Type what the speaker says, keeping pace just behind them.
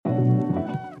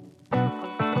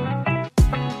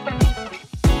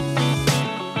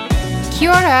Kia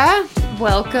ora.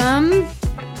 Welcome.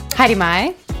 Haere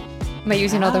mai. Am I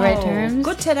using all the right terms?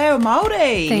 Good te reo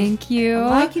Māori. Thank you. I'm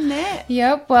liking that.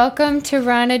 Yep. Welcome to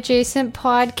Run Adjacent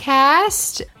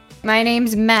Podcast. My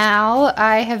name's Mal.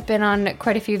 I have been on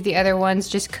quite a few of the other ones,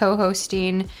 just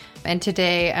co-hosting. And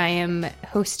today I am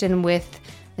hosting with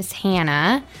Miss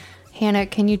Hannah. Hannah,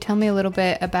 can you tell me a little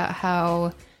bit about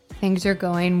how things are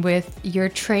going with your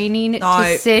training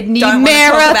to Sydney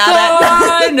Marathon?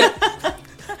 Talk about it.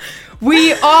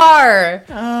 We are.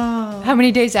 Oh. How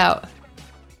many days out?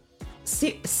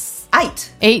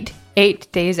 8.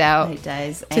 8 days out. 8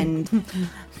 days. And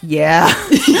yeah,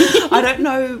 I don't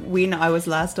know when I was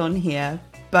last on here,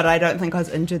 but I don't think I was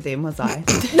injured then, was I?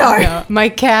 No. My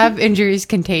calf injury is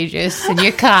contagious, and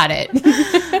you caught it.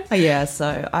 Yeah,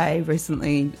 so I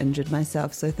recently injured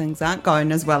myself, so things aren't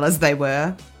going as well as they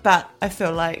were. But I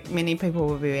feel like many people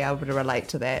will be able to relate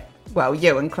to that. Well,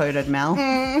 you included, Mel.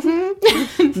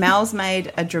 Mm-hmm. Mel's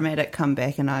made a dramatic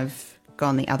comeback, and I've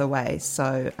gone the other way.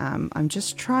 So I'm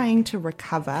just trying to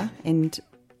recover, and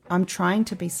I'm trying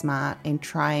to be smart and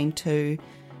trying to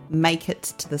make it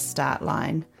to the start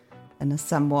line in a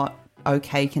somewhat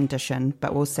okay condition,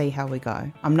 but we'll see how we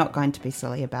go. I'm not going to be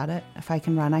silly about it. If I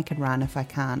can run, I can run. If I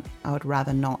can't, I would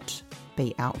rather not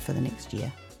be out for the next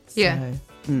year. Yeah.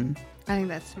 I think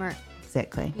that's smart.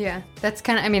 Exactly. Yeah. That's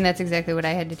that's exactly what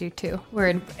I had to do too.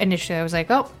 Where initially I was like,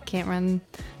 oh, can't run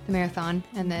the marathon.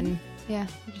 And then, yeah,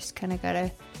 you just kind of got to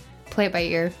play it by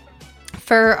ear.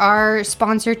 For our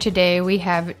sponsor today, we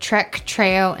have Trek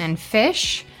Trail and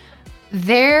Fish.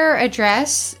 Their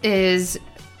address is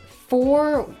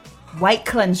 4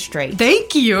 Wakelin Street.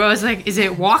 Thank you. I was like, is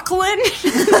it Walklin?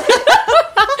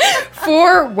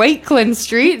 4 Wakelin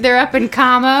Street. They're up in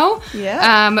Camo.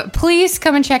 Yeah. Please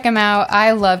come and check him out.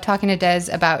 I love talking to Des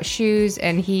about shoes,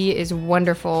 and he is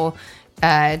wonderful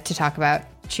to talk about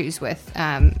shoes with.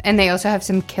 And they also have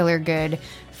some killer good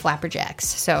flapperjacks.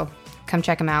 So come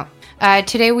check them out.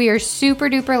 Today we are super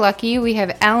duper lucky. We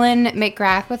have Ellen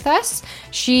McGrath with us.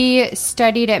 She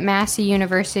studied at Massey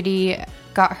University,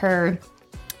 got her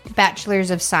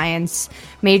Bachelor's of Science,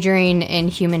 majoring in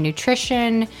human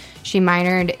nutrition. She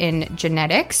minored in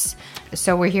genetics.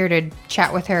 So we're here to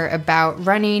chat with her about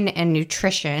running and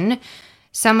nutrition.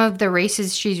 Some of the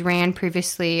races she's ran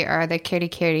previously are the Keri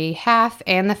Keri half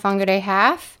and the Whangarei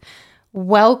half.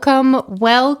 Welcome.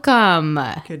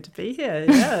 Good to be here,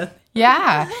 yeah.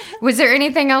 Yeah. Was there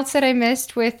anything else that I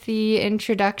missed with the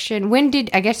introduction?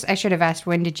 I guess I should have asked,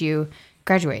 when did you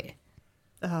graduate?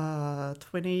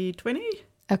 2020?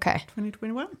 Okay.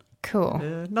 2021?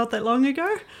 Cool. Not that long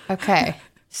ago. Okay.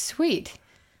 Sweet.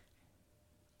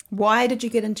 Why did you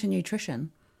get into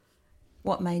nutrition?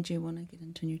 What made you want to get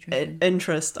into nutrition?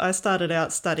 Interest. I started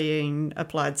out studying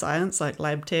applied science, like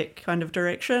lab tech kind of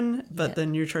direction, but the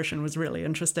nutrition was really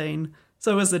interesting.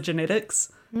 So was the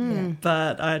genetics.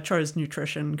 But I chose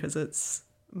nutrition because it's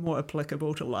more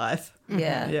applicable to life.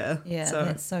 Yeah. So,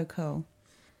 that's so cool.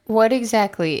 What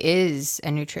exactly is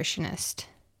a nutritionist?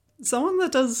 someone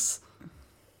that does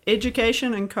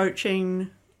education and coaching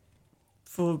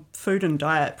for food and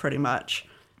diet pretty much.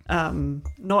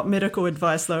 Not medical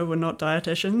advice though, we're not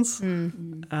dietitians.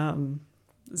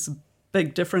 There's a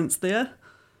big difference there.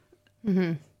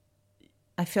 Mm-hmm.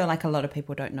 I feel like a lot of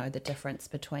people don't know the difference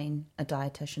between a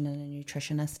dietitian and a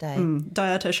nutritionist.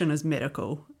 Dietitian is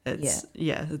medical.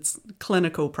 It's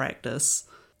clinical practice.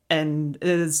 And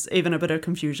there's even a bit of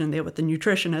confusion there with the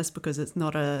nutritionist because it's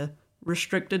not a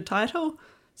restricted title.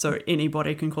 So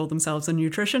anybody can call themselves a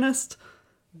nutritionist.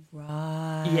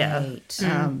 Right.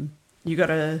 Yeah. You got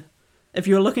to, if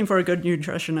you're looking for a good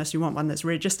nutritionist, you want one that's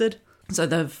registered. So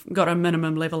they've got a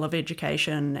minimum level of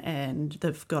education and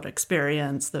they've got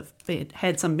experience. They've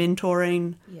had some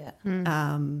mentoring.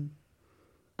 Yeah.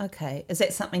 Okay. Is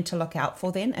that something to look out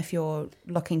for then if you're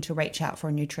looking to reach out for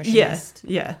a nutritionist?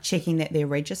 Yeah. Checking that they're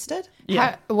registered?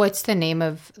 Yeah. What's the name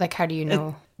of, how do you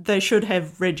know? They should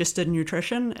have registered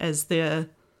nutrition as their...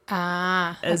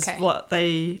 okay. What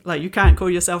they, you can't call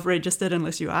yourself registered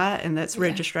unless you are, and that's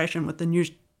registration with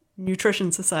the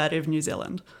Nutrition Society of New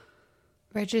Zealand.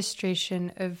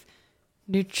 Registration of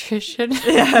Nutrition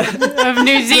of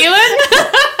New Zealand?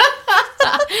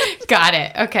 Got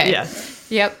it. Okay. Yeah.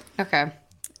 Yep. Okay.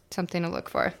 Something to look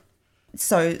for.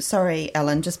 So, sorry,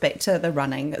 Ellen, just back to the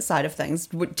running side of things.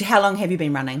 How long have you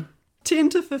been running? 10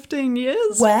 to 15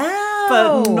 years. Wow.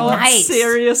 but not nice.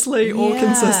 seriously or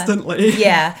consistently.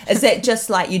 Yeah. Is that just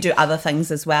like you do other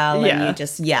things as well? Yeah. And you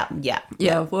just, yeah.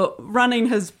 Yeah, well, running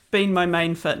has been my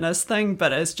main fitness thing,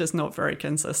 but it's just not very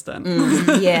consistent.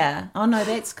 Yeah. Oh, no,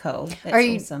 that's cool.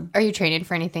 That's awesome. Are you training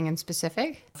for anything in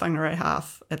specific? Whangarei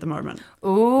half at the moment.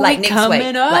 Ooh, Like next coming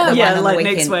week. up. Like the Yeah, one on like the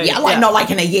next weekend. week. Yeah, like Yeah. not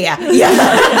like in a year. Yeah.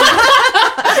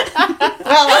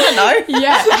 Well, I don't know.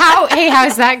 Yeah.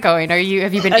 How's that going?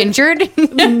 Have you been injured?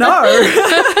 No.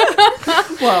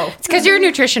 Well, It's because you're a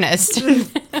nutritionist.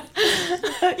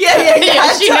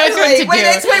 Yeah, She knows what to do.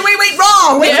 That's where we went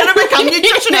wrong. We should have become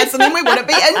nutritionists and then we wouldn't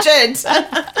be injured.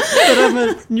 but I'm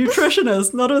a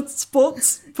nutritionist, not a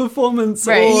sports performance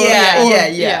Right.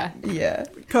 or Yeah.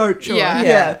 coach. Or,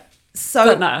 Yeah. So,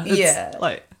 But no, it's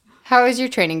like... How is your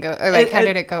training go? Or like, how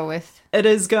did it go with? It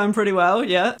is going pretty well,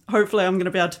 yeah. Hopefully I'm going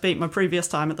to be able to beat my previous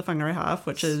time at the Whangarei half,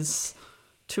 which is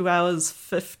 2 hours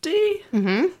 50.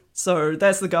 Mm-hmm. So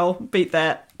that's the goal. Beat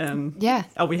that and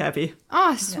I'll be happy.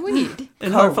 Oh, sweet.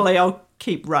 And hopefully I'll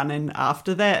keep running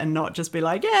after that and not just be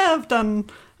like, yeah, I've done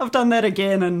that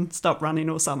again and stop running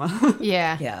all summer.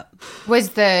 Yeah. yeah.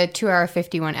 Was the 2 hour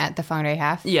 51 at the Whangarei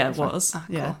half? Yeah, it was. Oh,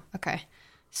 yeah. cool. Okay.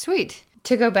 Sweet.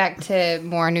 To go back to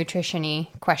more nutrition-y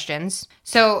questions.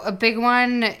 So a big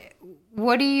one,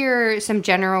 what are some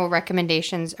general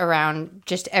recommendations around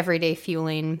just everyday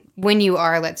fueling when you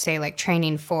are, let's say, like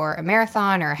training for a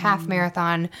marathon or a half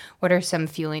marathon? What are some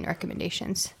fueling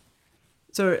recommendations?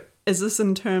 So is this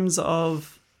in terms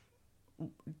of,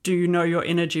 do you know your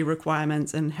energy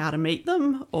requirements and how to meet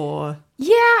them, or?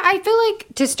 Yeah, I feel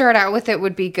like to start out with it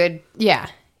would be good. Yeah.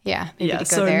 Maybe to go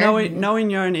so there. knowing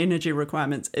your own energy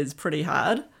requirements is pretty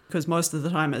hard because most of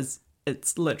the time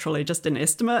it's literally just an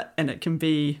estimate and it can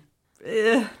be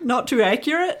not too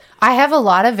accurate. I have a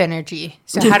lot of energy,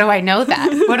 so how do I know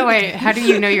that? How do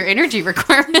you know your energy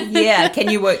requirements? Yeah. Can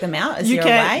you work them out? Is there a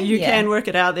way? You can work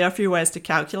it out. There are a few ways to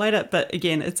calculate it, but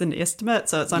again, it's an estimate,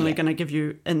 so it's only going to give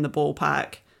you in the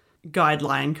ballpark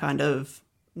guideline kind of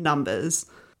numbers.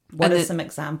 What are some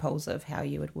examples of how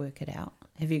you would work it out?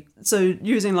 So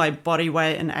using like body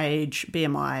weight and age,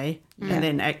 BMI, and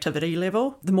then activity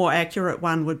level. The more accurate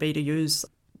one would be to use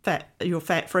your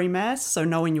fat-free mass, so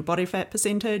knowing your body fat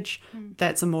percentage.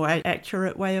 That's a more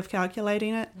accurate way of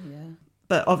calculating it. Yeah.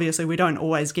 But obviously we don't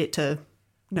always get to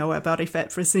know our body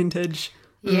fat percentage.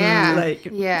 Yeah.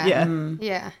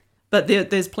 Yeah. But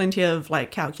there's plenty of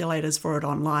like calculators for it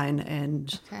online,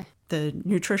 and the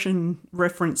nutrition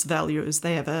reference values,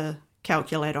 they have a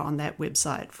calculator on that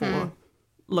website for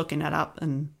looking it up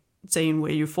and seeing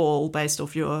where you fall based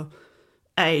off your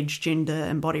age, gender,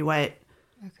 and body weight,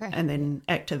 and then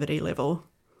activity level.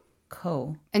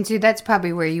 Cool. And so that's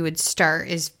probably where you would start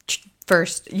is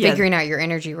first figuring out your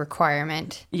energy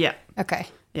requirement. Yeah. Okay.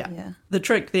 Yeah. The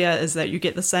trick there is that you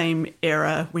get the same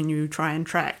error when you try and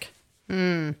track.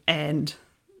 And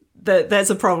that's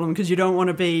a problem because you don't want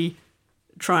to be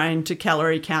trying to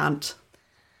calorie count.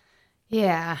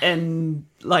 Yeah. And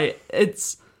like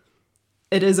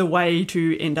it is a way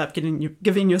to end up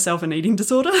giving yourself an eating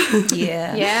disorder.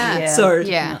 Yeah. So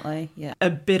Definitely. Yeah. a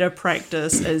better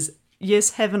practice is,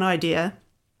 yes, have an idea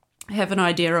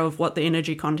of what the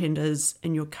energy content is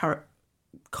in your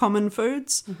common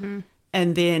foods.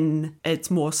 And then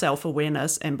it's more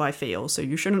self-awareness and by feel. So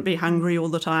you shouldn't be hungry all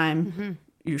the time.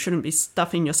 You shouldn't be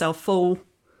stuffing yourself full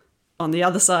on the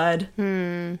other side.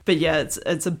 But yeah,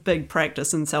 it's a big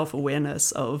practice in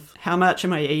self-awareness of how much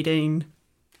am I eating?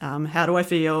 How do I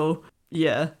feel?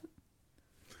 Yeah.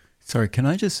 Sorry, can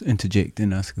I just interject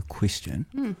and ask a question?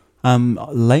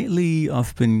 Lately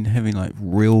I've been having like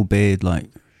real bad like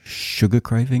sugar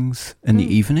cravings in the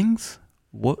evenings.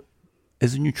 What,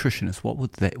 as a nutritionist,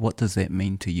 what does that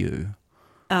mean to you?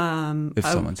 If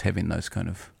someone's having those kind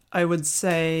of... I would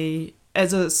say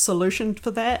as a solution for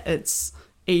that, it's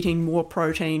eating more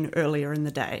protein earlier in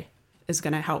the day is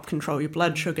going to help control your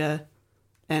blood sugar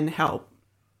and help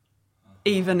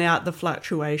even out the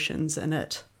fluctuations in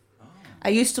it.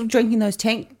 Are you still drinking those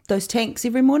tanks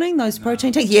every morning? Those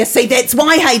protein tanks? Yeah, see, that's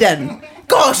why, Hayden.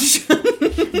 Gosh.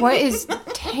 What is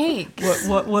tank?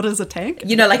 What is a tank?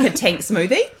 You know, like a tank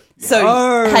smoothie?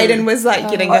 So Hayden was like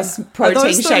getting us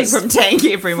protein shake from tank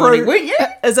every morning, weren't you?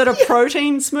 Is it a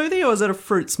protein smoothie or is it a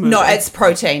fruit smoothie? No, it's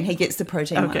protein. He gets the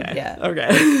protein one. Okay. Yeah.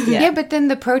 Okay. Yeah, but then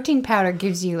the protein powder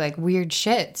gives you like weird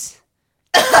shits.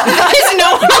 I think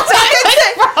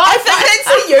that's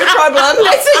a you problem.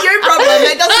 That's a you problem.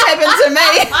 That doesn't happen to me.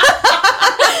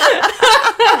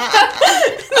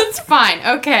 That's fine.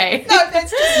 Okay. No,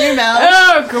 that's just you, Mel.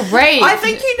 Oh, great. I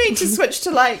think you need to switch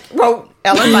to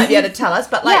Ellen might be able to tell us,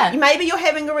 but Yeah. maybe you're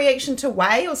having a reaction to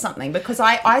whey or something, because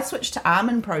I switched to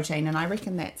almond protein and I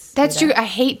reckon that's That's better. true. I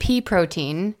hate pea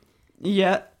protein,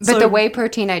 Yeah. but the whey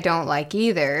protein I don't like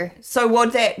either. So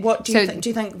what do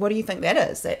you think? What do you think that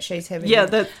is that she's having? Yeah,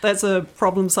 that's a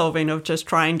problem solving of just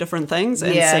trying different things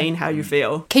and Yeah. seeing how you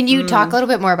feel. Can you talk a little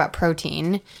bit more about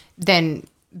protein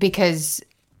because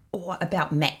Or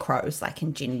about macros, like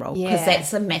in general, because Yeah.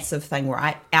 that's a massive thing,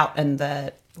 right? Out in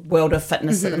the world of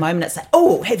fitness at the moment, it's like,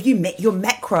 oh, have you met your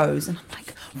macros? And I'm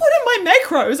like, what are my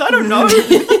macros? I don't know.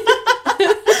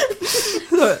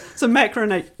 So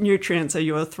macronutrients are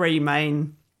your three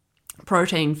main: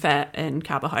 protein, fat, and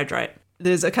carbohydrate.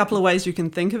 There's a couple of ways you can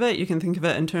think of it. You can think of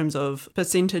it in terms of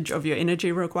percentage of your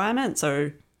energy requirement.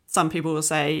 So some people will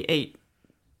say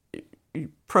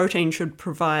protein should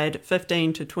provide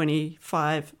 15 to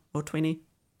 25 or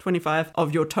 25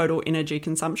 of your total energy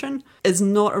consumption. Is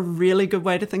not a really good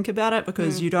way to think about it,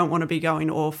 because you don't want to be going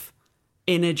off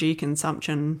energy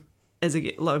consumption, as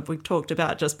like we talked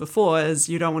about just before, is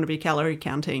you don't want to be calorie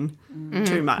counting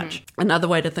too much. Another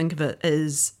way to think of it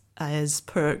is as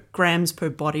per grams per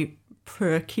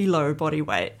kilo body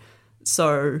weight.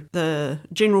 So the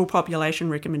general population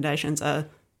recommendations are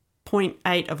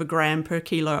 0.8 of a gram per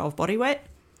kilo of body weight.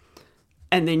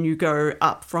 And then you go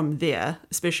up from there,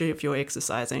 especially if you're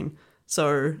exercising.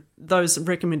 So those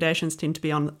recommendations tend to be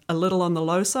a little on the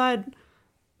low side.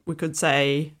 We could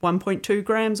say 1.2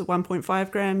 grams or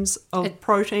 1.5 grams of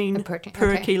protein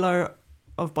per kilo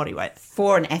of body weight.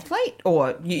 For an athlete,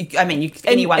 or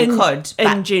anyone could.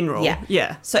 But, in general,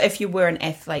 yeah. So if you were an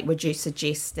athlete, would you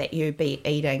suggest that you be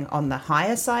eating on the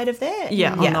higher side of that?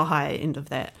 Yeah, on the higher end of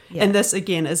that. Yeah. And this,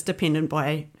 again, is dependent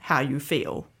by how you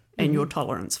feel and your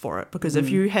tolerance for it. Because if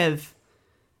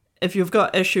you've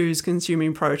got issues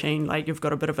consuming protein, like you've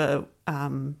got a bit of a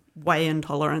whey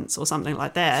intolerance or something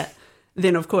like that,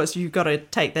 then of course you've got to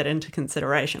take that into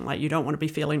consideration. Like, you don't want to be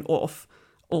feeling off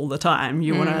all the time.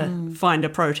 You want to find a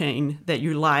protein that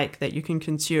you like, that you can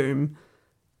consume.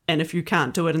 And if you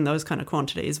can't do it in those kind of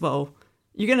quantities, well,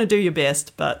 you're going to do your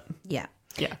best, but Yeah.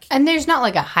 yeah. and there's not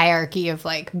like a hierarchy of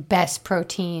like best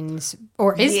proteins,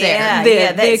 or is Yeah.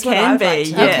 there? There that's what can I'd be, like to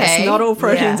yes. know. Okay. Not all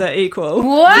proteins Yeah. are equal.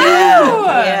 Whoa!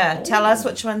 Yeah. Tell us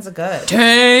which ones are good.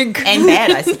 Tank. And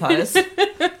bad, I suppose.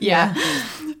 Yeah.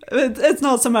 It's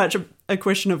not so much a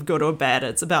question of good or bad,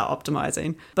 it's about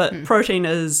optimizing. But protein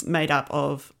is made up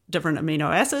of different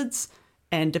amino acids,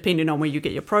 and depending on where you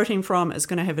get your protein from, it's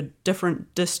going to have a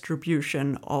different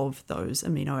distribution of those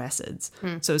amino acids.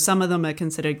 So some of them are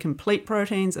considered complete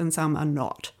proteins and some are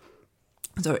not.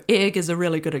 So egg is a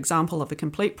really good example of a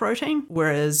complete protein,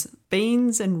 whereas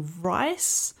beans and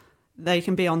rice, they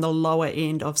can be on the lower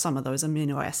end of some of those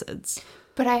amino acids.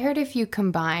 But I heard if you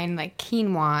combine like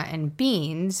quinoa and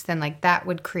beans, then like that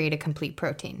would create a complete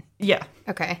protein. Yeah,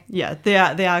 Okay. yeah,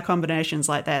 there are combinations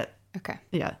like that. Okay.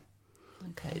 Yeah.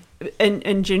 Okay.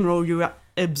 In general, you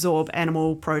absorb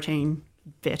animal protein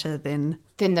better than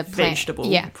Then the plant. vegetable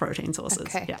Yeah. protein sources.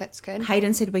 Okay, Yeah. that's good.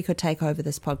 Hayden said we could take over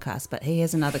this podcast, but he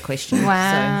has another question.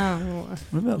 Wow.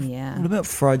 What about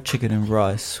fried chicken and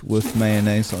rice with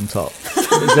mayonnaise on top? Is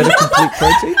that a complete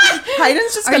protein? So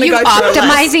Hayden's just Are going to you go through a list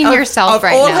optimizing yourself of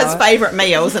right all now? his favourite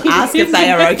meals and ask if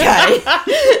they are okay.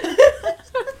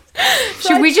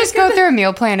 Should we just go through a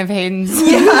meal plan of Hayden's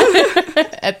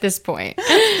at this point?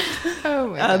 Oh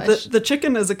my gosh. The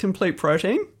chicken is a complete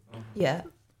protein, Yeah.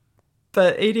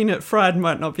 but eating it fried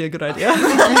might not be a good idea.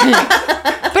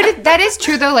 But that is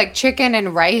true though. Like chicken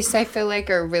and rice, I feel like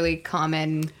are really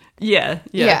common. Yeah.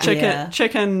 Yeah.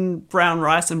 Chicken, brown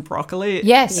rice, and broccoli.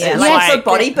 Yes. Yeah, yes. like for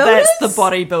bodybuilders? That's the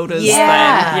bodybuilders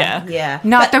Yeah. thing. Yeah.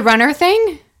 Not the runner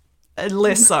thing.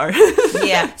 Less so.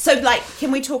 Yeah. So, like,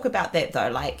 can we talk about that, though?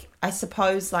 Like, I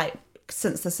suppose, like,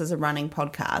 since this is a running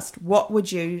podcast, what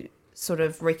would you sort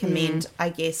of recommend, I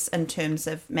guess, in terms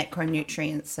of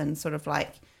macronutrients and sort of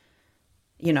like,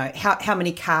 you know, how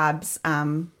many carbs,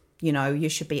 you know, you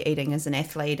should be eating as an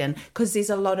athlete? And because there's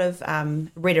a lot of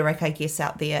rhetoric, I guess,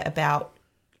 out there about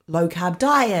low carb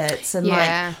diets and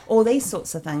like all these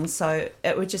sorts of things. So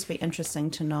it would just be interesting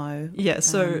to know. Yeah.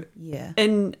 So yeah.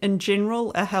 in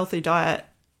general, a healthy diet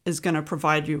is going to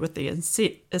provide you with the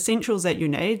essentials that you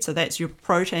need. So that's your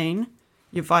protein,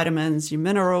 your vitamins, your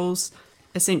minerals,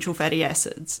 essential fatty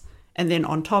acids. And then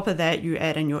on top of that, you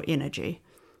add in your energy.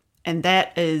 And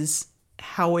that is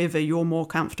however you're more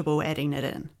comfortable adding it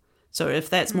in. So if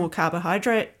that's more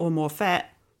carbohydrate or more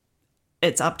fat,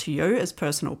 it's up to you as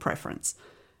personal preference.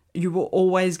 You will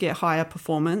always get higher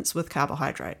performance with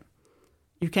carbohydrate.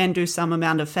 You can do some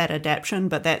amount of fat adaptation,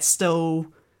 but that's still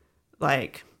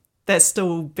like that's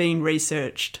still being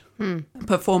researched.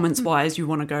 Performance-wise, you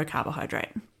want to go carbohydrate.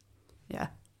 Yeah.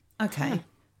 Okay.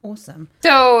 Awesome.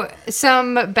 So,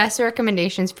 some best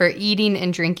recommendations for eating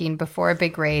and drinking before a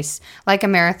big race, like a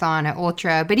marathon, an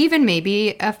ultra, but even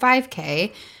maybe a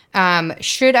 5K.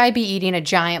 Should I be eating a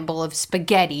giant bowl of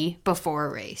spaghetti before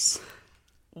a race?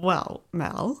 Well,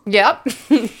 Mel, Yep.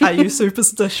 are you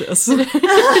superstitious? Am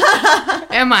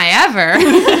I ever?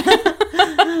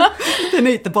 Then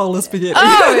eat the bowl of spaghetti.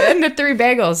 Oh, and the 3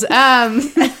 bagels.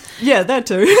 Yeah, that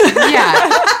too. Yeah.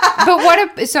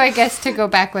 But so I guess to go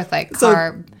back with like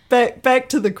carb. Back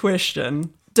to the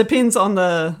question. Depends on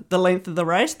the length of the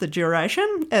race, the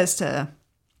duration, as to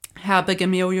how big a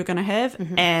meal you're going to have,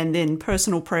 and then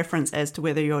personal preference as to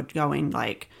whether you're going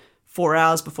like 4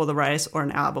 hours before the race or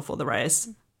an hour before the race.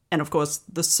 And of course,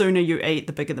 the sooner you eat,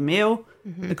 the bigger the meal.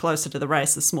 The closer to the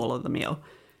race, the smaller the meal.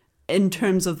 In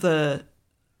terms of the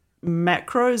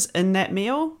macros in that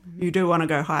meal, you do want to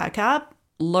go higher carb,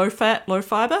 low fat, low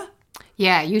fiber.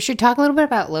 Yeah, you should talk a little bit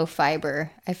about low fiber.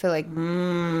 I feel like,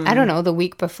 I don't know, the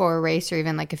week before a race or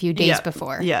even like a few days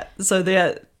before. Yeah. So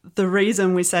the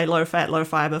reason we say low fat, low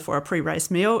fiber for a pre-race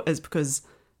meal is because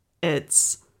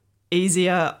it's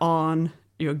easier on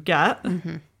your gut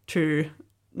to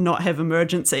not have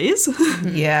emergencies.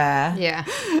 Yeah. Yeah.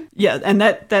 Yeah, and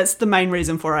that's the main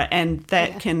reason for it, and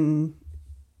that can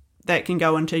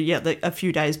go into a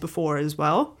few days before as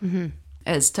well,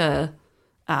 as to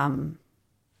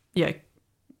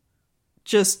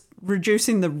just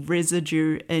reducing the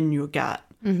residue in your gut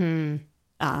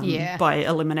by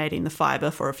eliminating the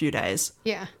fiber for a few days.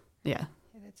 Yeah. Yeah.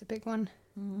 That's a big one.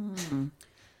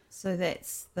 So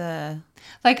that's the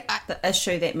Like,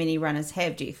 issue that many runners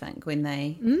have, do you think, when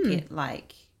they get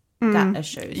like gut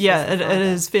issues? Yeah, it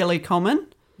is fairly common.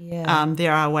 Yeah.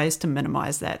 There are ways to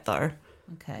minimize that though.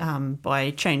 Okay.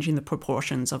 By changing the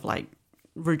proportions of like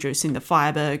reducing the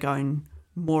fiber, going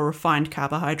more refined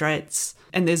carbohydrates.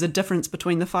 And there's a difference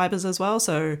between the fibers as well.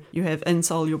 So you have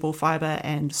insoluble fiber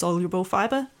and soluble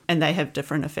fiber, and they have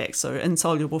different effects. So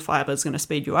insoluble fiber is going to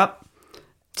speed you up.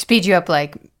 speed you up,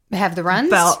 like have the runs?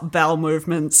 Bowel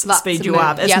movements Lots speed of you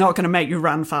up. It's yep. not going to make you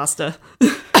run faster.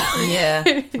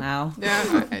 Yeah. Wow.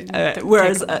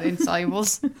 Whereas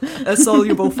insolubles. a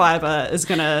soluble fiber is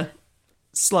going to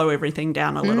slow everything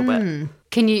down a little bit.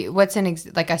 Can you, what's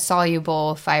like a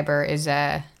soluble fiber is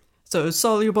a... So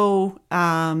soluble,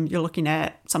 you're looking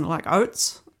at something like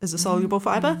oats is a soluble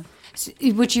fiber.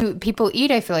 Which people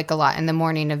eat, I feel like, a lot in the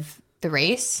morning of the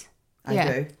race. I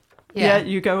do. Yeah,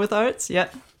 you go with oats. Yeah,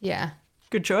 Yeah.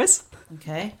 good choice.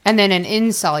 Okay. And then an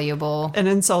insoluble, An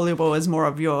insoluble is more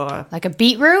of your like a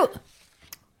beetroot.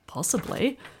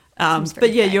 possibly, Seems but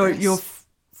very yeah, your fibrous.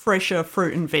 fresher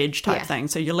fruit and veg type Yeah. thing.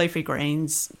 So your leafy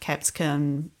greens,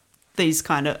 capsicum, these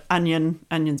kind of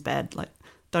onion's bad. Like,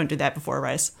 don't do that before a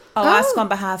race. I'll ask on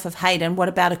behalf of Hayden, what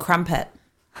about a crumpet?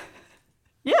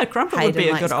 Yeah, crumpet would Hayden be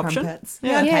a likes good option. crumpets.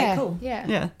 Yeah. Okay, Yeah, cool. Yeah.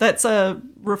 Yeah, that's a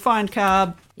refined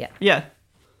carb. Yeah. Yeah.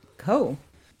 Cool.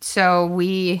 So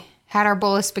we had our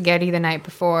bowl of spaghetti the night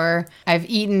before. I've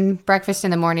eaten breakfast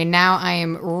in the morning. Now I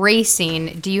am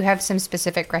racing. Do you have some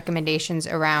specific recommendations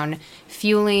around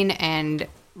fueling and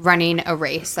running a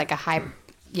race, like a high...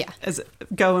 Yeah. As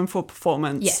going for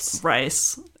performance Yes.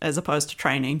 race as opposed to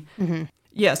training.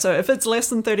 Yeah, so if it's less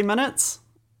than 30 minutes,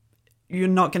 you're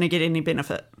not going to get any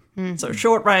benefit. So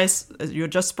short race, you're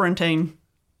just sprinting.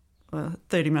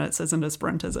 30 minutes isn't a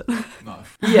sprint, is it? No.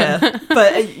 Yeah,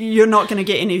 but you're not going to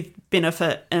get any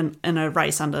benefit in a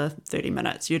race under 30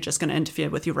 minutes. You're just going to interfere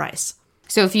with your race.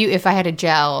 So if I had a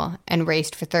gel and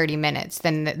raced for 30 minutes,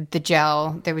 then the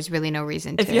gel, there was really no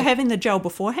reason to... If you're having the gel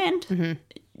beforehand,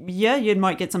 yeah, you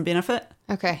might get some benefit.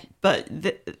 Okay. But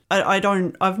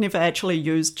I've never actually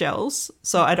used gels,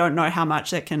 so I don't know how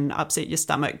much that can upset your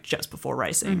stomach just before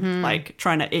racing. Like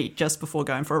trying to eat just before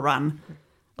going for a run.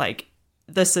 Like,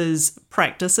 this is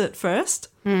practice it first.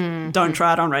 Don't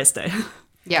try it on race day.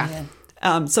 Yeah.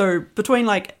 So between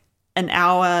like an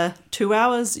hour, 2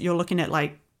 hours, you're looking at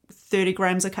like 30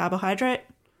 grams of carbohydrate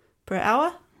per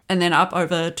hour. And then up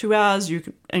over 2 hours, you're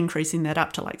increasing that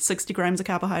up to like 60 grams of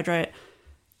carbohydrate.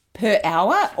 Per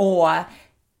hour or...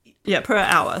 Yeah, per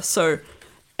hour. So,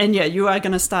 and yeah, you are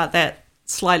going to start that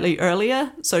slightly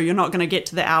earlier. So you're not going to get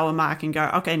to the hour mark and go,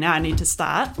 okay, now I need to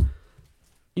start.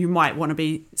 You might want to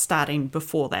be starting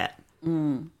before that.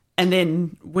 And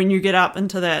then when you get up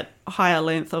into that higher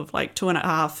length of like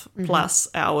 2.5 plus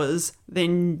hours,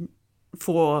 then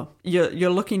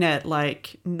you're looking at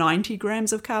like 90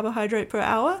 grams of carbohydrate per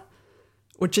hour,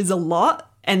 which is a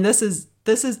lot. And this is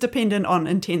dependent on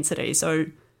intensity. So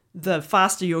the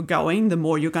faster you're going, the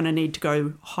more you're going to need to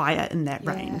go higher in that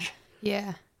range.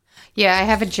 Yeah. Yeah, I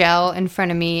have a gel in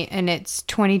front of me, and it's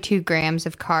 22 grams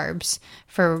of carbs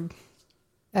for,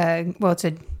 it's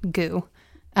a goo.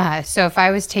 So if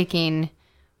I was taking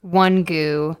one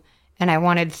goo and I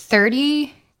wanted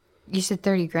 30, you said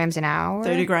 30 grams an hour?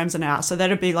 30 grams an hour. So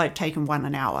that'd be like taking 1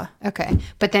 an hour. Okay.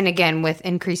 But then again, with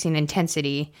increasing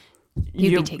intensity,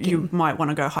 You might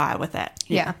want to go higher with that.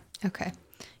 Yeah. Okay.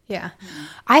 Yeah.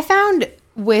 I found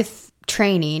with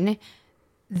training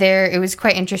it was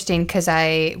quite interesting because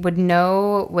I would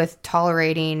know with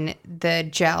tolerating the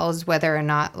gels whether or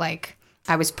not like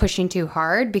I was pushing too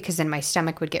hard, because then my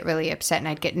stomach would get really upset and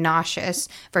I'd get nauseous,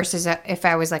 versus if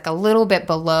I was like a little bit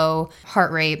below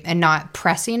heart rate and not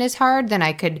pressing as hard, then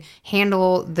I could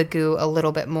handle the goo a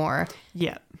little bit more.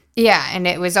 Yeah. Yeah, and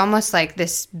it was almost like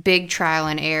this big trial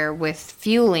and error with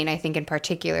fueling, I think in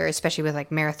particular, especially with like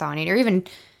marathoning, or even,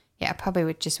 probably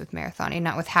with marathoning,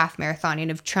 not with half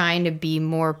marathoning, of trying to be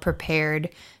more prepared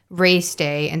race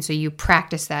day. And so you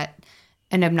practice that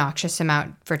an obnoxious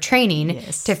amount for training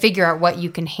to figure out what you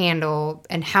can handle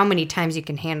and how many times you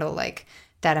can handle like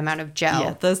that amount of gel.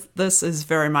 Yeah, this is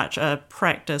very much a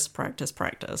practice.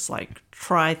 Like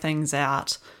try things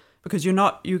out, because you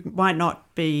might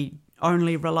not be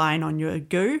only relying on your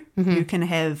goo. Mm-hmm. You can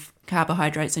have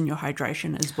carbohydrates in your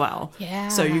hydration as well. Yeah.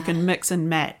 So you can mix and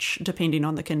match depending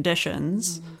on the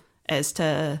conditions as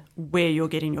to where you're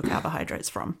getting your carbohydrates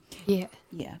from. Yeah.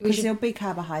 Yeah, because there'll be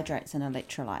carbohydrates and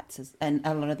electrolytes and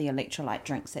a lot of the electrolyte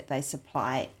drinks that they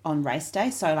supply on race day.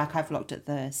 So like I've looked at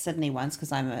the Sydney ones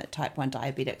because I'm a type 1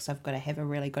 diabetic, so I've got to have a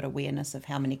really good awareness of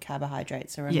how many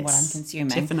carbohydrates are in what I'm consuming.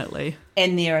 Definitely.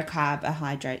 And there are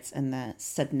carbohydrates in the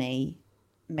Sydney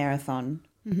marathon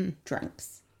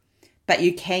drinks. But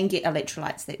you can get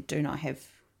electrolytes that do not have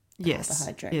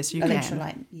carbohydrates. Yes, you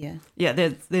can. Yeah,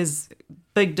 there's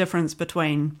big difference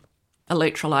between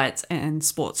electrolytes and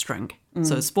sports drink.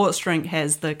 So sports drink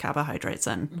has the carbohydrates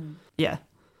in. Yeah.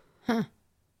 Huh.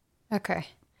 Okay.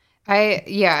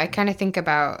 I kind of think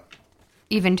about,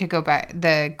 even to go back,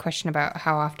 the question about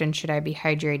how often should I be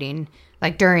hydrating,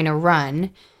 like during a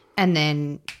run, and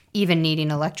then even needing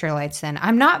electrolytes then.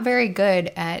 I'm not very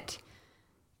good at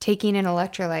taking in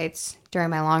electrolytes during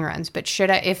my long runs, but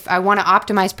if I want to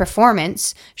optimize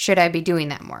performance, should I be doing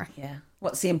that more? Yeah.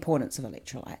 What's the importance of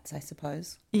electrolytes, I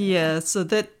suppose? Yeah, so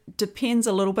that depends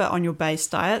a little bit on your base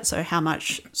diet, so how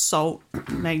much salt,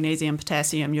 magnesium,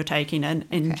 potassium you're taking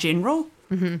in general.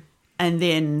 Mm-hmm. And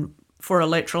then for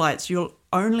electrolytes, you're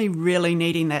only really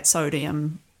needing that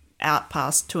sodium out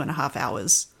past 2.5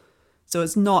 hours. So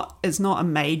it's not a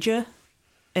major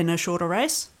in a shorter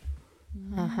race.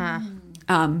 Uh-huh.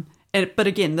 But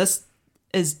again, this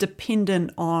is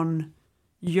dependent on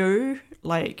you,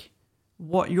 like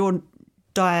what your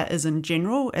diet is in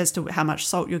general, as to how much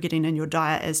salt you're getting in your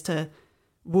diet, as to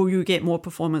will you get more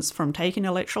performance from taking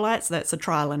electrolytes. That's a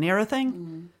trial and error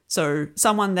thing. So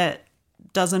someone that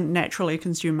doesn't naturally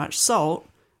consume much salt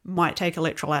might take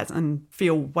electrolytes and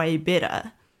feel way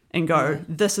better and go,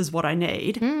 this is what I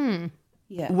need.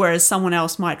 Yeah. Whereas someone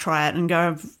else might try it and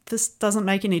go, this doesn't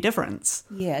make any difference.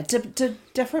 Yeah. Do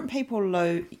different people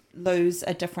lose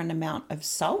a different amount of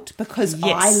salt? Because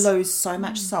I lose so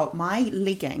much salt. My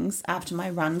leggings after my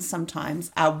runs sometimes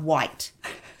are white.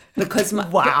 Because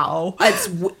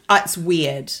it's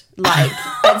weird. Like,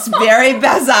 it's very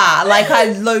bizarre. Like,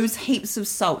 I lose heaps of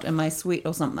salt in my sweat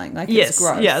or something. Like, it's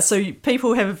gross. Yeah, so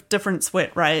people have different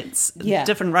sweat rates,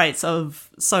 different rates of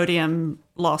sodium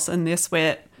loss in their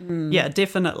sweat. Yeah,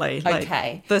 definitely.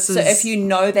 Okay. Like, so if you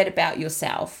know that about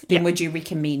yourself, then would you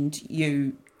recommend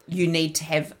you need to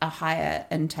have a higher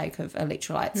intake of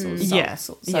electrolytes or salts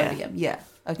or sodium? Yeah.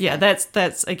 Okay. Yeah, that's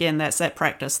that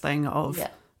practice thing of... Yeah.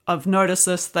 I've noticed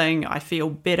this thing. I feel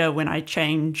better when I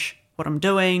change what I'm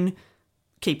doing.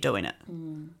 Keep doing it.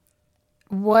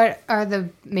 What are the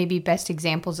maybe best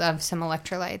examples of some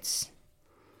electrolytes?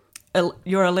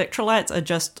 Your electrolytes are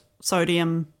just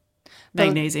sodium,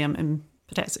 magnesium, and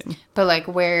potassium. But like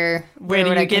where do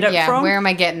you get it from? Where am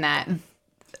I getting that?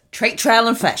 Treat, trail,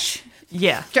 and fish.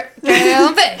 Yeah. Trail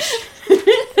and fish.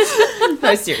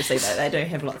 No, seriously though, they do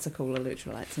have lots of cool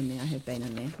electrolytes in there. I have been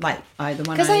in there. Like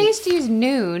because I used to use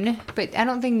Noon, but I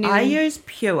don't think Noon. I use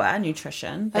Pure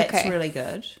Nutrition. That's really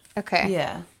good. Okay.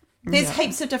 Yeah. There's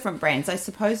heaps of different brands. I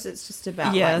suppose it's just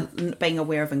about like, being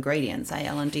aware of ingredients,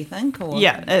 Ellen, do you think? Or?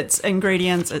 Yeah, it's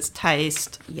ingredients, it's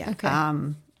taste. Yeah.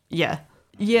 Okay.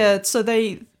 Yeah, so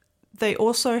they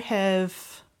also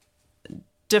have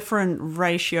different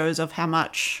ratios of how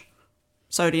much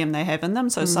sodium they have in them.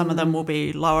 So some of them will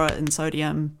be lower in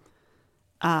sodium,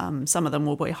 some of them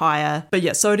will be higher. But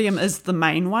yeah, sodium is the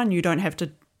main one. You don't have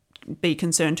to be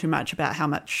concerned too much about how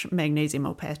much magnesium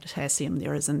or potassium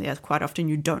there is in there. Quite often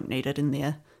you don't need it in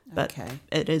there, but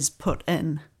it is put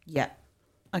in. Yeah.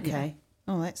 Okay.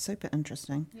 Oh, that's super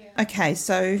interesting. Yeah. Okay,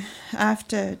 so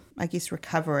after, I guess,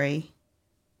 recovery,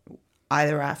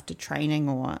 either after training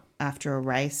or after a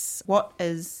race, what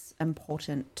is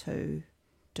important to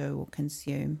do or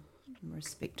consume in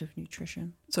respect of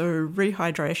nutrition? So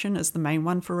rehydration is the main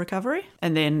one for recovery.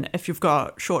 And then if you've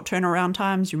got short turnaround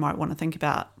times, you might want to think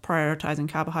about prioritizing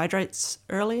carbohydrates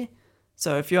early.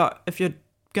 So if you're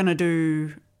going to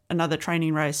do another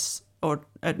training race or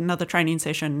another training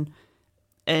session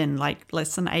in like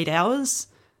less than 8 hours,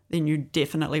 then you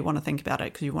definitely want to think about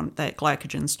it because you want that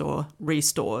glycogen store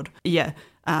restored. Yeah,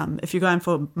 if you're going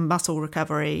for muscle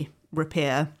recovery,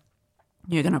 repair,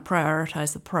 you're going to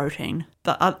prioritize the protein.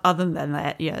 But other than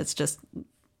that, yeah, it's just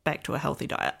back to a healthy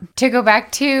diet. To go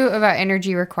back to about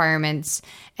energy requirements,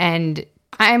 and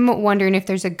I'm wondering if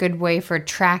there's a good way for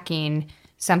tracking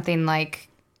something like,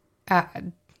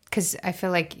 because I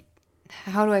feel like,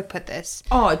 how do I put this?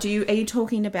 Oh, are you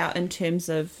talking about in terms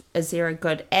of, is there a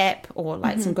good app or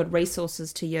like some good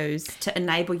resources to use to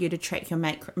enable you to track your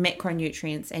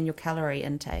macronutrients and your calorie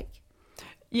intake?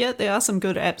 Yeah, there are some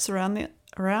good apps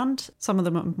around. Some of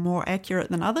them are more accurate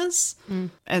than others,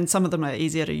 and some of them are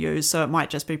easier to use. So it might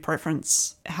just be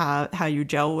preference how you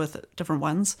gel with different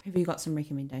ones. Have you got some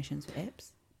recommendations for apps?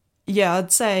 Yeah,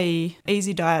 I'd say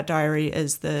Easy Diet Diary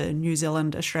is the New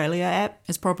Zealand Australia app.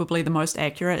 It's probably the most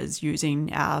accurate. It's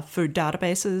using our food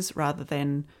databases rather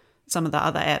than some of the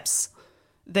other apps.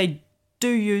 They do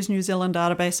use New Zealand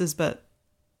databases, but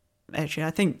actually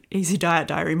I think Easy Diet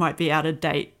Diary might be out of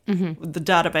date. The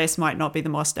database might not be the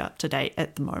most up to date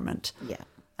at the moment.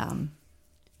 Yeah.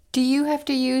 Do you have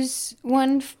to use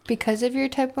one because of your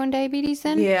type 1 diabetes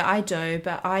then? Yeah, I do,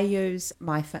 but I use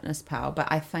MyFitnessPal. But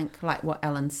I think, like what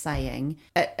Ellen's saying,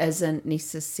 it isn't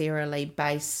necessarily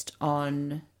based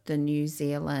on the New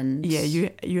Zealand. Yeah,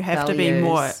 you have to be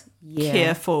more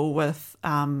careful with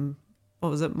what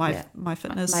was it?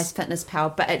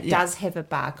 MyFitnessPal, but it does have a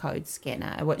barcode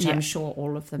scanner, which I'm sure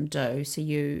all of them do. So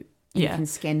you can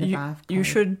scan the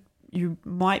barcode. You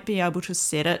might be able to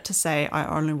set it to say, I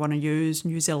only want to use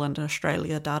New Zealand and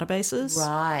Australia databases.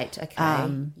 Right,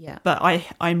 okay. But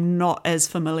I'm not as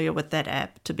familiar with that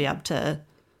app to be able to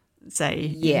say,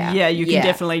 you can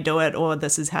definitely do it, or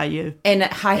this is how you... And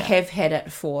I have had it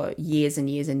for years and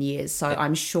years and years, so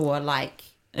I'm sure, like...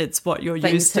 It's what you're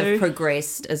things used to. Things have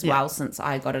progressed as well since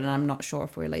I got it, and I'm not sure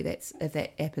if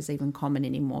that app is even common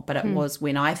anymore, but it was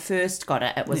when I first got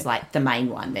it, it was like the main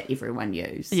one that everyone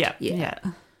used.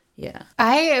 Yeah.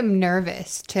 I am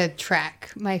nervous to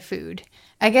track my food.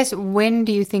 I guess when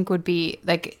do you think would be,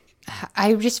 like,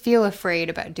 I just feel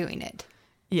afraid about doing it.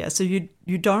 Yeah, so you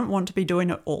don't want to be doing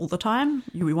it all the time.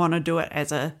 You want to do it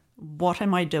as a, what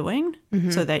am I doing?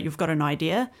 So that you've got an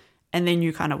idea. And then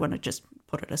you kind of want to just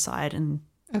put it aside and,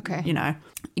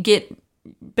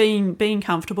 being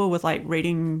comfortable with, like,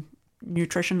 reading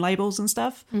nutrition labels and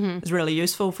stuff is really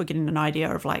useful for getting an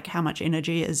idea of, like, how much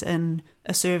energy is in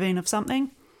a serving of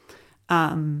something.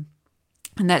 And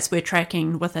that's where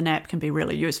tracking with an app can be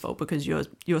really useful because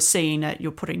you're seeing it,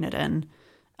 you're putting it in,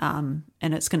 and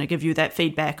it's going to give you that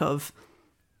feedback of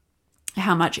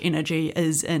how much energy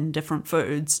is in different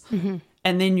foods.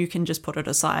 And then you can just put it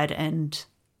aside and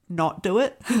not do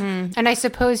it. And I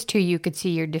suppose, too, you could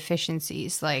see your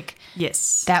deficiencies. Like,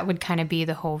 yes, that would kind of be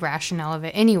the whole rationale of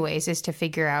it anyways, is to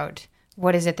figure out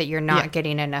what is it that you're not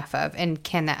getting enough of, and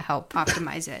can that help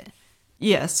optimize it?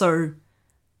 Yeah, so...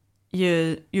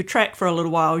 You track for a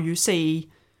little while, you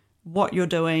see what you're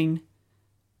doing,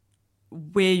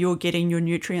 where you're getting your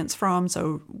nutrients from,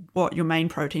 so what your main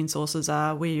protein sources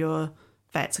are, where your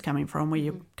fats are coming from, where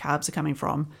your carbs are coming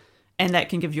from, and that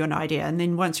can give you an idea. And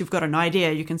then once you've got an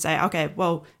idea, you can say, okay,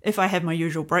 well, if I have my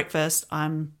usual breakfast,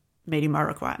 I'm meeting my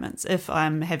requirements. If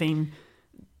I'm having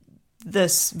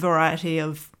this variety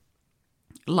of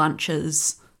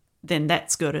lunches, then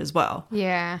that's good as well.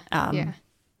 Yeah.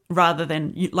 Rather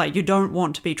than, you don't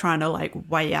want to be trying to, like,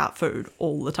 weigh out food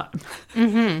all the time.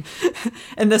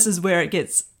 And this is where it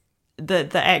gets, the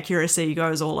accuracy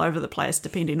goes all over the place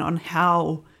depending on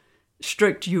how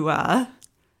strict you are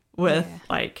with,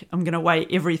 like, I'm going to weigh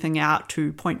everything out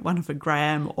to 0.1 of a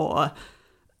gram, or,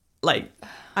 like...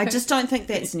 I just don't think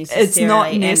that's necessary. It's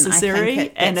not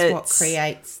necessary. And that's what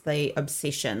creates the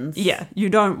obsessions. Yeah, you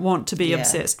don't want to be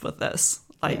obsessed with this.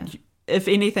 Like, if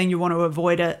anything, you want to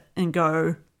avoid it and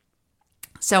go...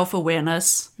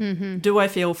 self-awareness. Do I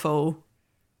feel full?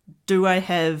 Do I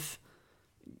have,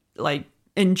 like,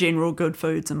 in general, good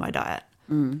foods in my diet?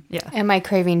 Yeah. Am I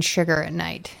craving sugar at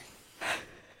night?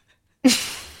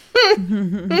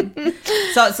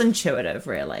 So it's intuitive,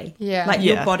 really. Yeah. Like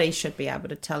your Yeah. body should be able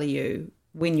to tell you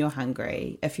when you're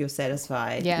hungry, if you're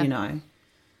satisfied, Yeah. you know.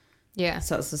 Yeah.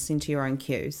 So it's listening to your own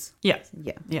cues. Yeah.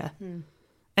 Yeah. Yeah.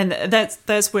 And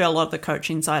that's where a lot of the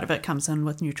coaching side of it comes in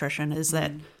with nutrition, is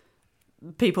that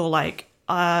people like,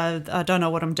 I don't know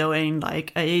what I'm doing.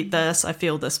 Like, I eat this, I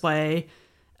feel this way.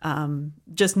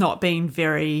 Just not being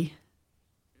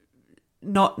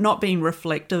not being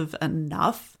reflective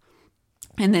enough.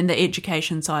 And then the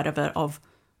education side of it of,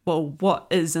 well, what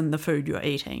is in the food you're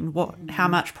eating? How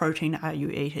much protein are you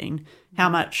eating? How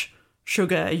much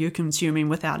sugar are you consuming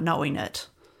without knowing it?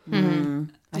 I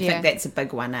Yeah. think that's a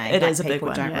big one, eh? It is a big people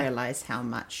one, don't yeah. realise how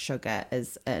much sugar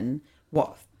is in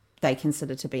what they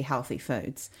consider to be healthy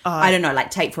foods. I don't know, like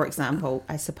take, for example,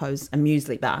 I suppose a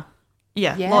muesli bar.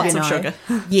 Yeah, Yeah. lots You of know? sugar.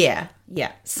 Yeah.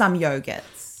 Some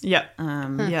yogurts. Yeah,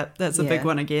 yeah, that's a big yeah.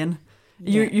 one again.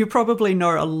 You probably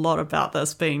know a lot about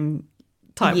this being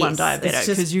type 1 Yes, diabetic, it's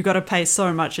just- because you got to pay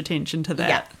so much attention to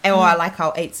that. Yeah. Or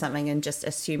I'll eat something and just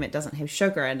assume it doesn't have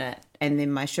sugar in it. And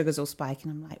then my sugars will spike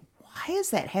and I'm like, why has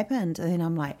that happened? And then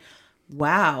I'm like,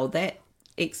 wow, that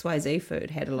XYZ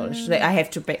food had a lot of sugar. I have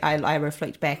to be, I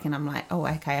reflect back and I'm like, oh,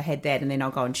 okay, I had that. And then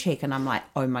I'll go and check and I'm like,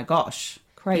 oh my gosh,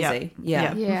 crazy.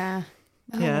 Yeah. Yeah.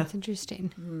 Oh, Yeah. that's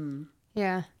interesting.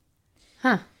 Yeah.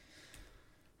 Huh.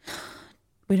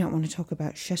 We don't want to talk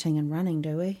about shitting and running,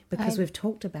 do we? Because we've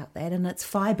talked about that and it's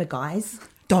fibre, guys.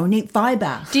 Don't eat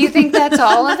fibre Do you think that's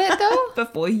all of it, though?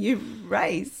 before you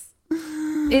race.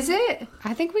 Is it?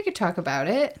 I think we could talk about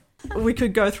it. We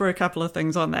could go through a couple of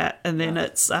things on that, and then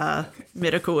it's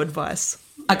medical advice.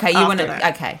 Okay, you After want to...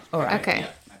 that. Okay, all right. Okay.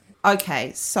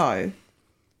 Okay, so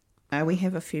we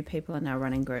have a few people in our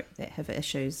running group that have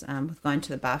issues with going to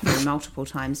the bathroom multiple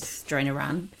times during a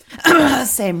run.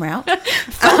 Same route.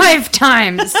 5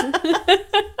 times.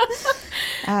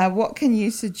 What can you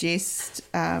suggest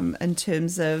in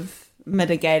terms of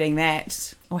mitigating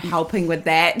that or helping with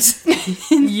that?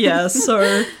 Yeah,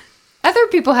 so Other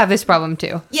people have this problem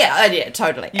too. Yeah,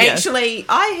 totally. Yeah. Actually,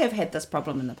 I have had this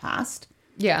problem in the past,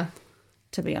 Yeah.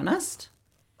 to be honest.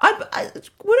 I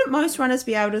wouldn't most runners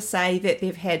be able to say that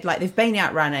they've been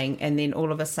out running and then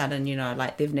all of a sudden,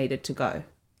 like they've needed to go.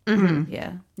 Mm-hmm.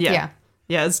 Yeah.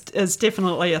 yeah, it's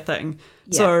definitely a thing.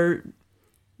 Yeah. So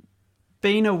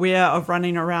being aware of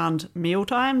running around meal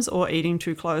times or eating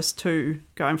too close to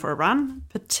going for a run,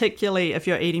 particularly if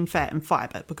you're eating fat and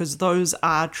fiber, because those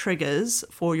are triggers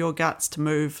for your guts to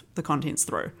move the contents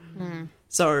through.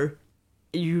 So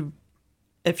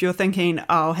if you're thinking,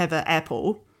 I'll have an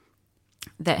apple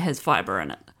that has fiber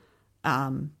in it,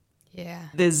 Yeah.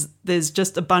 there's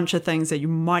just a bunch of things that you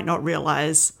might not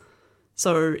realize.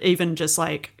 So even just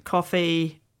like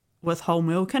coffee with whole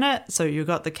milk in it, so you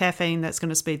got the caffeine that's going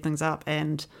to speed things up,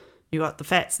 and you got the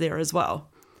fats there as well.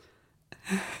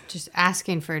 Just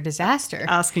asking for a disaster.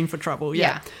 Asking for trouble,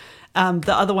 yeah.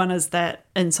 The other one is that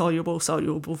insoluble,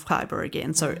 soluble fiber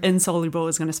again. So insoluble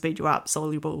is going to speed you up,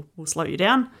 soluble will slow you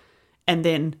down, and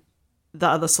then the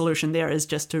other solution there is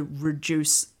just to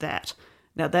reduce that.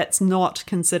 Now that's not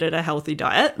considered a healthy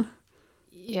diet.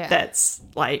 Yeah. That's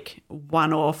like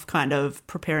one-off kind of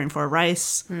preparing for a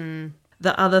race.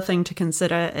 The other thing to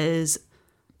consider is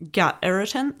gut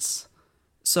irritants.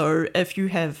 So if you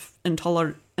have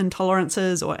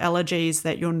intolerances or allergies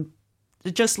that you're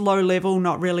just low level,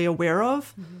 not really aware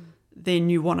of, then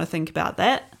you want to think about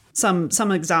that.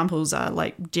 Some examples are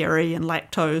like dairy and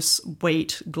lactose,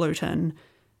 wheat, gluten.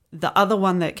 The other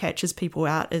one that catches people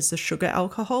out is the sugar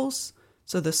alcohols.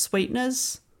 So the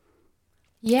sweeteners.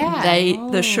 Yeah.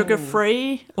 The sugar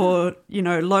free or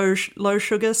low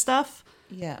sugar stuff.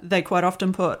 Yeah. They quite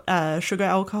often put sugar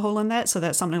alcohol in that, so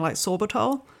that's something like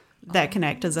sorbitol that can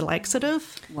act as a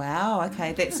laxative. Wow,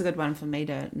 okay. That's a good one for me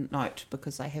to note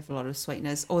because I have a lot of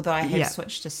sweeteners. Although I have Yeah.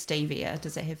 switched to stevia.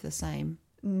 Does it have the same?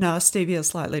 No, stevia is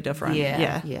slightly different.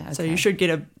 Yeah, So okay. you shouldn't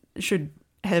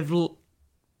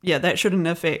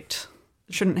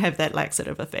have that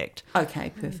laxative effect.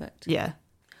 Okay, perfect. Yeah.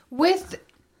 With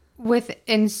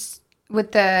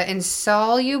the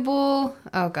insoluble,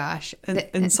 oh gosh.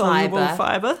 Insoluble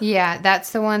fiber. Yeah,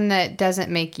 that's the one that doesn't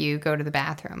make you go to the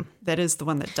bathroom. That is the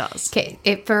one that does. Okay,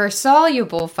 for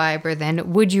soluble fiber,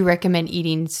 then would you recommend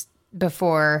eating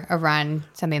before a run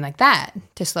something like that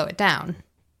to slow it down?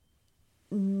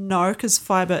 No, because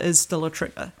fiber is still a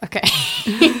trigger. Okay.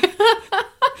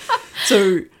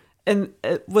 So,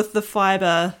 with the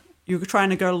fiber, you're trying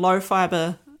to go low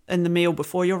fiber in the meal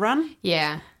before your run.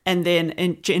 Yeah. And then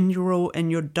in general in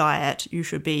your diet, you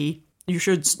should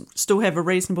still have a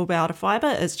reasonable amount of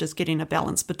fiber. It's just getting a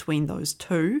balance between those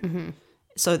two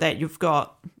so that you've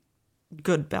got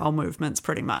good bowel movements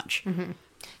pretty much.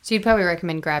 So you'd probably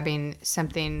recommend grabbing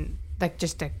something like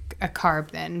just a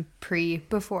carb then,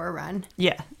 before a run.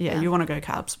 Yeah. You want to go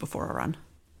carbs before a run.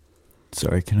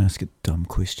 Sorry, can I ask a dumb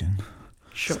question?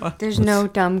 Sure. There's no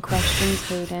dumb questions,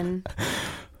 Hayden.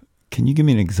 Can you give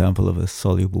me an example of a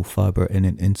soluble fiber and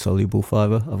an insoluble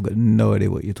fiber? I've got no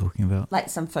idea what you're talking about. Like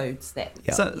some foods that.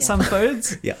 Yeah. So, some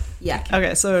foods? Yeah. Yeah.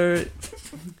 Okay, so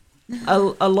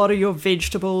a lot of your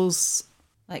vegetables,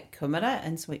 Like kumara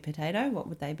and sweet potato, what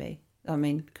would they be? I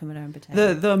mean, kumara and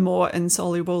potato. they're more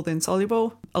insoluble than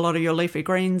soluble. A lot of your leafy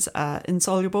greens are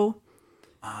insoluble.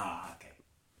 Ah, okay.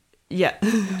 Yeah.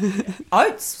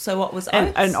 Oats. So what was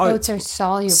oats? And Oats are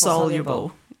soluble.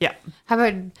 soluble. Yeah. How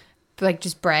about like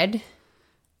just bread?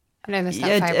 I know that's not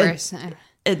Yeah, fibrous.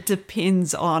 It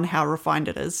depends on how refined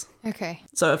it is. Okay.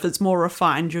 So if it's more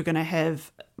refined, you're going to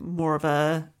have more of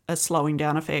a slowing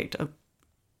down effect, a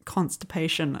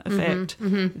constipation effect,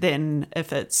 than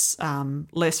if it's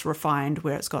less refined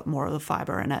where it's got more of the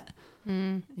fiber in it.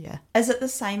 Yeah. Is it the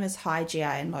same as high GI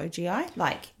and low GI?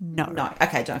 Like No. No.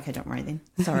 Okay, don't worry then.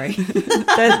 Sorry.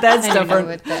 That's I don't know different.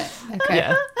 what that. Okay.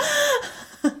 Yeah.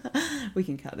 We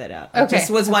can cut that out. I Okay,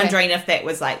 just was okay. wondering if that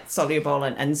was like soluble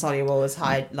and insoluble is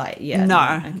high, like, yeah.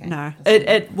 No, Okay. no.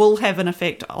 It will have an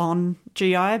effect on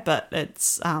GI, but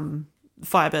it's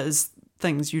fiber is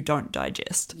things you don't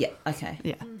digest. Yeah, okay.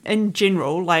 Yeah. In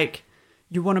general, like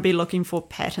you want to be looking for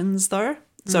patterns though.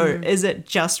 So is it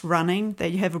just running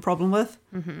that you have a problem with?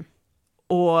 Mm-hmm.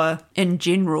 Or in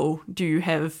general, do you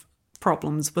have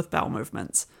problems with bowel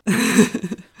movements?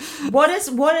 What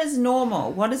is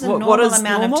normal? What is a normal what is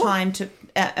amount normal? of time to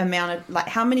like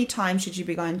how many times should you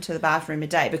be going to the bathroom a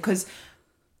day? Because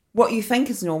what you think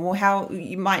is normal, how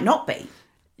you might not be.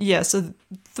 Yeah, so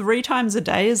 3 times a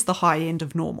day is the high end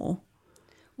of normal.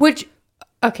 Which,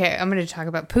 okay, I'm going to talk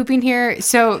about pooping here.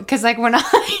 So, because like when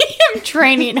I am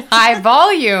training high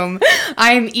volume,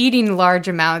 I'm eating large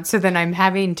amounts. So then I'm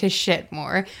having to shit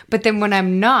more. But then when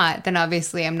I'm not, then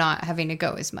obviously I'm not having to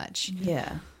go as much.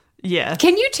 Yeah. Yeah.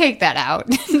 Can you take that out?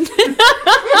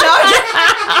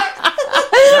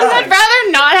 I'd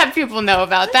rather not have people know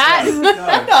about that.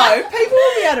 No, people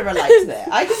will be able to relate to that.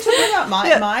 I can talk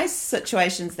about my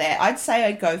situations there. I'd say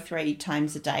I go 3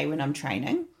 times a day when I'm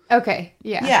training. Okay.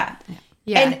 Yeah.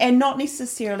 Yeah. And not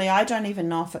necessarily, I don't even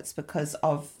know if it's because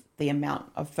of the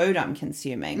amount of food I'm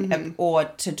consuming or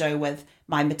to do with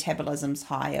my metabolism's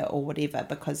higher or whatever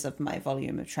because of my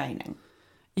volume of training.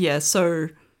 Yeah, so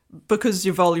because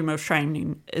your volume of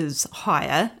training is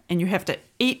higher and you have to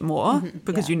eat more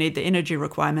because you need the energy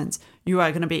requirements, you are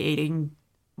going to be eating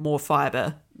more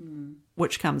fiber,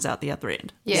 which comes out the other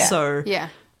end. Yeah. So, Yeah.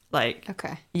 like,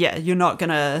 Okay. yeah, you're not going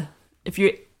to, if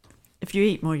you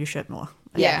eat more, you shit more.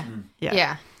 Yeah. Yeah.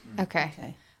 Yeah. Okay.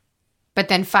 Okay. But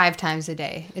then 5 times a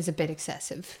day is a bit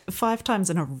excessive. 5 times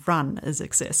in a run is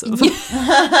excessive.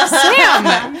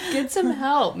 Sam, get some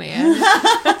help, man.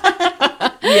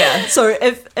 Yeah. So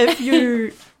if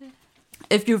you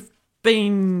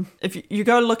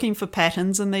go looking for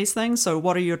patterns in these things, so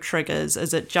what are your triggers?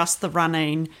 Is it just the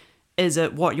running? Is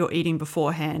it what you're eating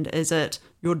beforehand? Is it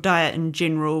your diet in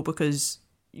general because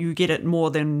you get it more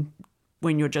than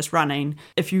when you're just running?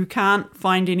 If you can't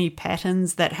find any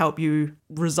patterns that help you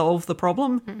resolve the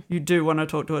problem, you do want to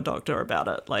talk to a doctor about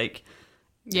it. Like,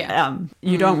 Yeah.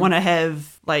 you don't want to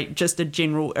have like just a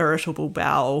general irritable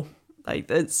bowel.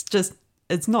 Like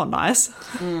it's not nice.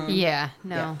 Yeah.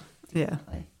 No. Yeah.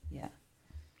 Yeah.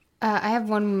 I have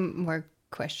one more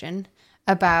question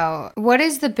about what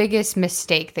is the biggest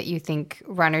mistake that you think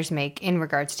runners make in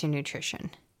regards to nutrition?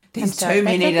 There's sorry, too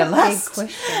many to that's a big list.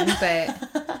 question,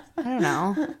 but I don't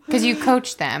know. Because you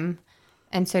coach them.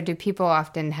 And so do people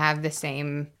often have the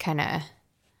same kind of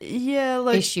Yeah,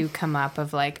 like issue come up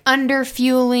of like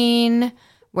underfueling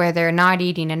where they're not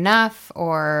eating enough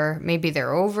or maybe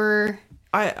they're over?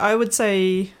 I would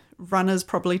say runners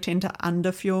probably tend to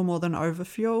underfuel more than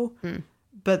overfuel.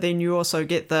 But then you also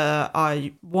get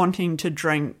the wanting to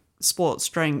drink sports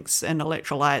drinks and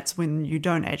electrolytes when you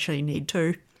don't actually need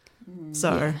to.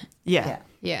 So, yeah.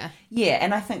 Yeah. Yeah,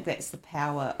 and I think that's the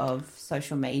power of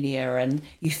social media, and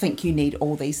you think you need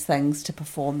all these things to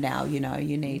perform now, you know,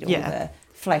 you need all the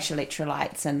flash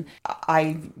electrolytes. And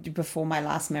before my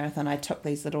last marathon, I took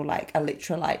these little like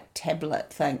electrolyte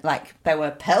tablet thing, like they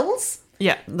were pills.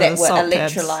 Yeah, That were salt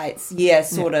tabs. electrolytes,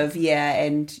 sort of,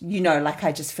 and you know, like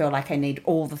I just feel like I need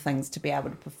all the things to be able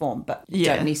to perform, but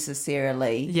don't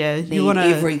necessarily need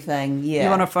everything. You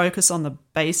want to focus on the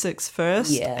basics first,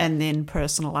 Yeah. and then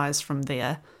personalize from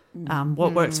there.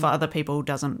 What works for other people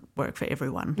doesn't work for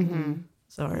everyone.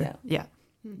 So, yeah.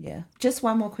 Yeah. Just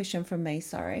one more question from me,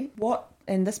 sorry. What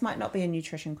and this might not be a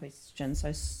nutrition question,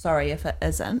 so sorry if it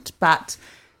isn't, but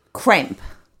cramp.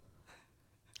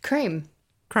 Cream.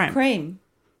 Cramp.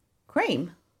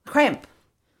 Cramp.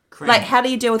 Like, how do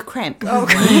you deal with cramp? Oh.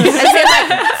 Is there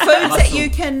like foods that you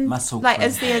can like? Cramp.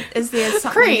 Is there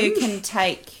something you can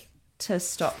take to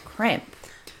stop cramp?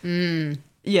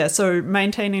 Yeah, so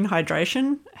maintaining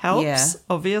hydration helps,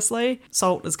 obviously.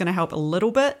 Salt is going to help a little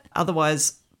bit.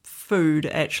 Otherwise, food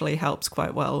actually helps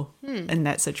quite well in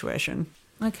that situation.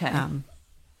 Okay.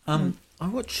 I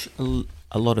watch a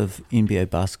lot of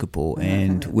NBA basketball,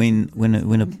 and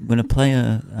when a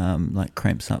player like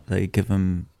cramps up, they give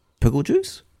him pickle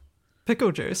juice.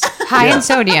 Pickle juice. High in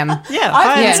sodium. High in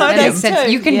that makes sodium.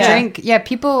 sense. You can drink. Yeah,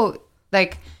 people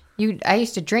like you. I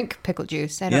used to drink pickle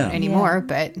juice. I don't anymore,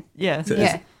 but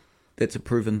So that's a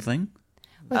proven thing.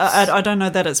 I don't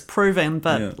know that it's proven,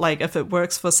 but like if it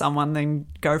works for someone, then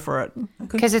go for it.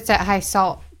 Because it's at high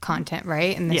salt content,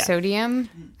 right? And the sodium.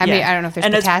 I mean, I don't know if there's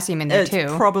and potassium in there too.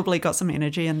 It's probably got some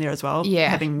energy in there as well. Yeah.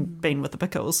 Having been with the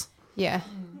pickles. Yeah.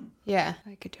 Yeah,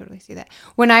 I could totally see that.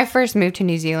 When I first moved to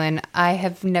New Zealand, I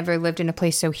have never lived in a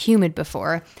place so humid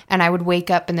before, and I would wake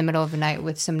up in the middle of the night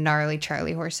with some gnarly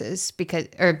Charlie horses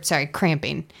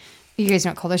cramping. You guys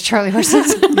don't call those Charlie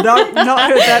horses? No,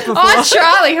 not heard that before. Oh,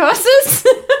 Charlie horses.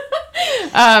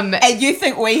 And you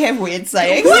think we have weird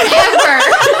sayings? Whatever.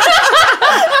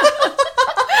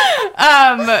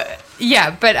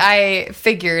 Yeah, but I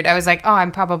figured, I was like, oh,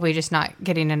 I'm probably just not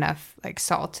getting enough like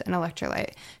salt and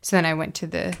electrolyte. So then I went to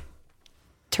the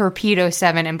Torpedo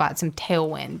 7 and bought some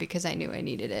Tailwind because I knew I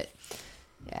needed it.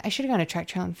 Yeah, I should have gone to Track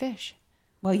Trail and Fish.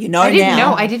 Well, you know I didn't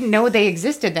now. know. I didn't know they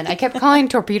existed then. I kept calling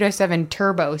Torpedo 7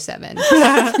 Turbo 7.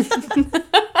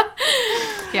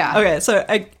 Yeah. Okay, so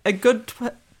a good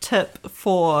tip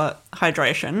for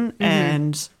hydration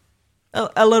and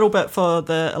a little bit for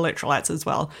the electrolytes as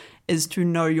well is to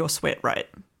know your sweat rate.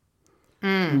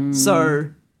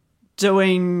 So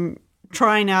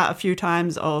trying out a few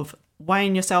times of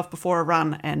weighing yourself before a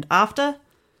run and after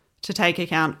to take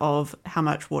account of how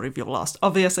much water you've lost.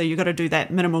 Obviously, you've got to do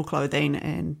that minimal clothing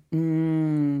and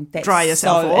dry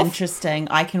yourself off. So interesting.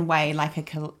 I can weigh like a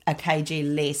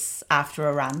kg less after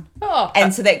a run. Oh.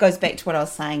 And so that goes back to what I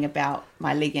was saying about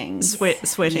my leggings.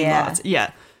 Sweating lots.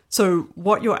 Yeah. So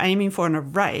what you're aiming for in a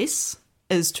race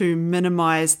is to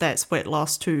minimize that sweat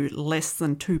loss to less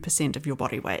than 2% of your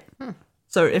body weight.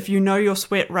 So if you know your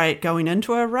sweat rate going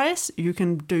into a race, you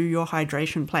can do your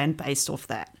hydration plan based off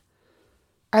that.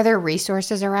 Are there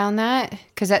resources around that?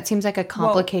 Because that seems like a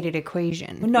complicated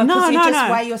equation. No, because you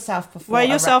just weigh yourself before Weigh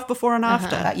yourself before and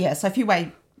after. So if you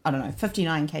weigh,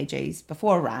 59 kgs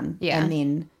before a run and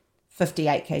then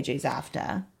 58 kgs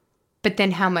after. But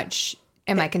then how much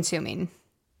am I consuming?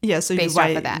 Yeah, so you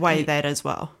weigh that as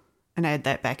well and add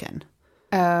that back in.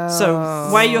 Oh.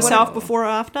 So weigh yourself before or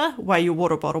after, weigh your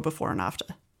water bottle before and after.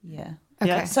 Yeah.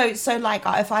 Okay. Yeah. So like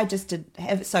if I just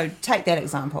take that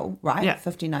example, right? Yeah.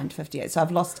 59 to 58. So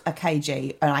I've lost a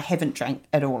kg and I haven't drank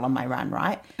at all on my run,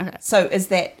 right? Okay. So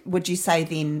would you say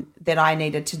then that I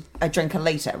needed to drink a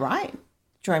litre, right?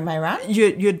 During my run?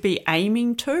 You'd be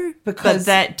aiming to, Because- but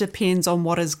that depends on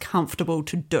what is comfortable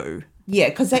to do. Yeah,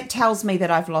 because that tells me that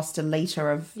I've lost a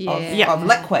litre of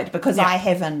liquid because I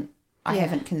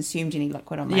haven't consumed any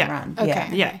liquid on my run. Okay.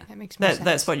 Yeah. Yeah, That makes more sense.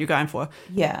 That's what you're going for.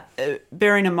 Yeah.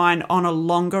 Bearing in mind, on a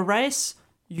longer race,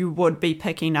 you would be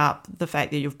picking up the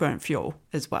fact that you've burnt fuel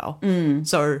as well.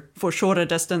 So for shorter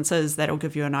distances, that'll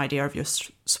give you an idea of your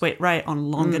sweat rate.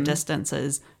 On longer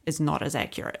distances, it's not as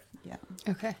accurate. Yeah.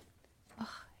 Okay. Oh,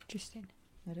 interesting.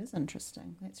 That is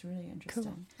interesting. That's really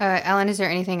interesting. Ellen, is there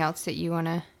anything else that you want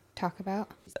to talk about?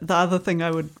 The other thing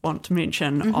I would want to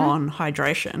mention on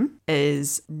hydration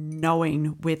is knowing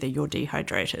whether you're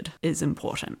dehydrated is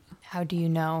important. How do you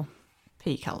know?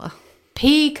 Pee colour.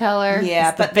 Pee color.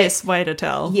 Yeah, The best way to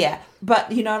tell. Yeah,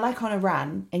 but like on a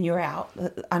run and you're out,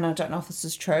 and I don't know if this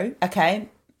is true. Okay,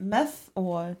 myth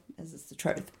or is this the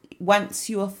truth? Once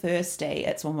you're thirsty,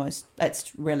 it's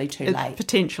really too late.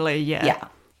 Potentially, yeah.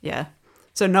 Yeah.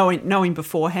 So knowing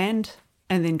beforehand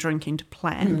and then drinking to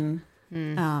plan.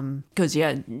 Because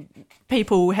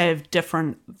people have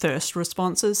different thirst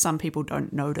responses. Some people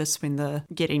don't notice when they're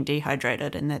getting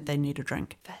dehydrated and that they need a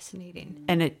drink, Fascinating.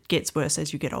 and it gets worse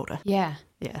as you get older. Yeah.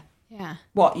 Yeah,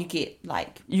 What you get,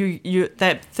 like, you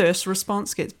that thirst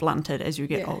response gets blunted as you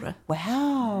get older.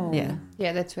 wow. Yeah,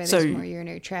 Yeah, that's why So- there's more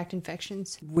urinary tract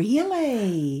infections.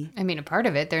 Really? I mean, a part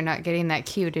of it, they're not getting that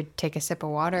cue to take a sip of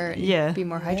water and be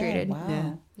more hydrated.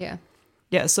 Wow. Yeah.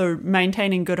 yeah. So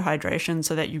maintaining good hydration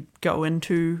so that you go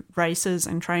into races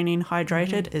and training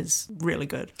hydrated is really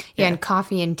good. Yeah, and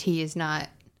coffee and tea is not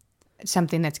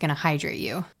something that's going to hydrate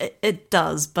you. It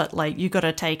does, but like you got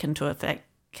to take into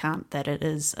account that it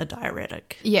is a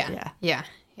diuretic. Yeah.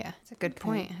 It's a good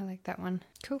point. I like that one.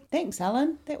 Cool. Thanks,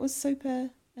 Ellen. That was super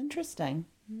interesting.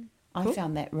 I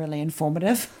found that really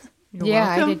informative. You're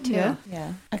I welcome. did too.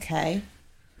 Yeah. Okay.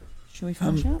 Should we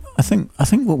finish up? I think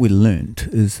what we learned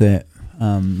is that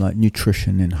like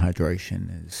nutrition and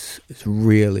hydration is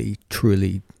really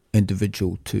truly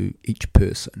individual to each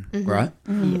person, right?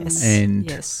 Yes. And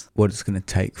yes. what it's going to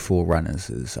take for runners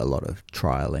is a lot of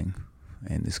trialing,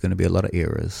 and there's going to be a lot of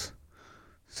errors.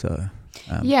 So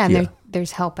and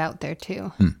there's help out there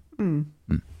too.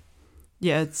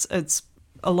 Yeah, it's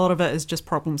a lot of it is just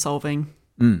problem solving,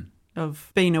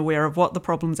 of being aware of what the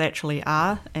problems actually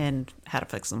are and how to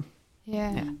fix them.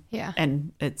 Yeah.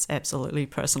 And it's absolutely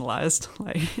personalized.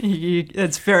 Like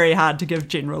it's very hard to give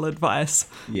general advice.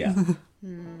 Yeah.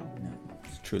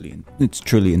 It's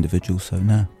truly individual. So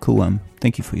no, cool.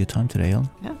 Thank you for your time today, Ellen.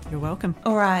 Yeah, you're welcome.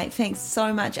 All right. Thanks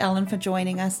so much, Ellen, for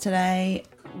joining us today.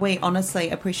 We honestly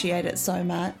appreciate it so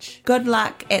much. Good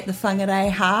luck at the Whangarei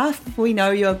half. We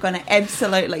know you're going to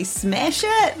absolutely smash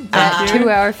it. That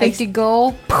 2-hour 50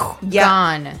 goal,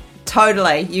 gone.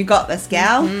 Totally. You got this,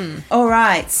 gal. All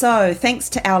right. So thanks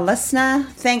to our listener.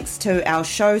 Thanks to our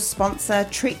show sponsor,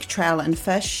 Trek Trail and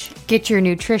Fish. Get your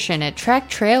nutrition at Track,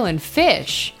 Trail, and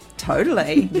Fish.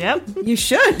 Totally. Yep. You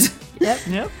should.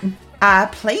 Yep.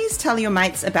 Please tell your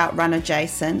mates about Run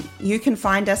Adjacent. You can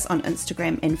find us on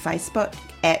Instagram and Facebook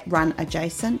at Run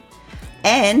Adjacent.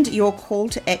 And your call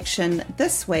to action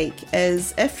this week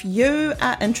is if you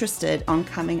are interested on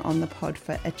coming on the pod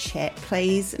for a chat,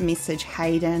 please message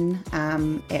Hayden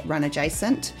at Run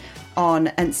Adjacent on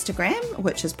Instagram,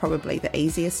 which is probably the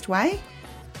easiest way.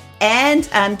 And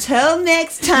until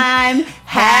next time,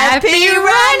 happy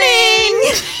running!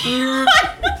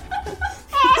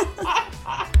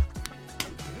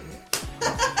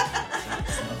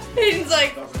 He's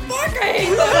like, fuck, I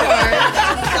hate that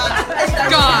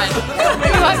part. Gone. We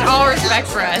lost all respect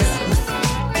for us.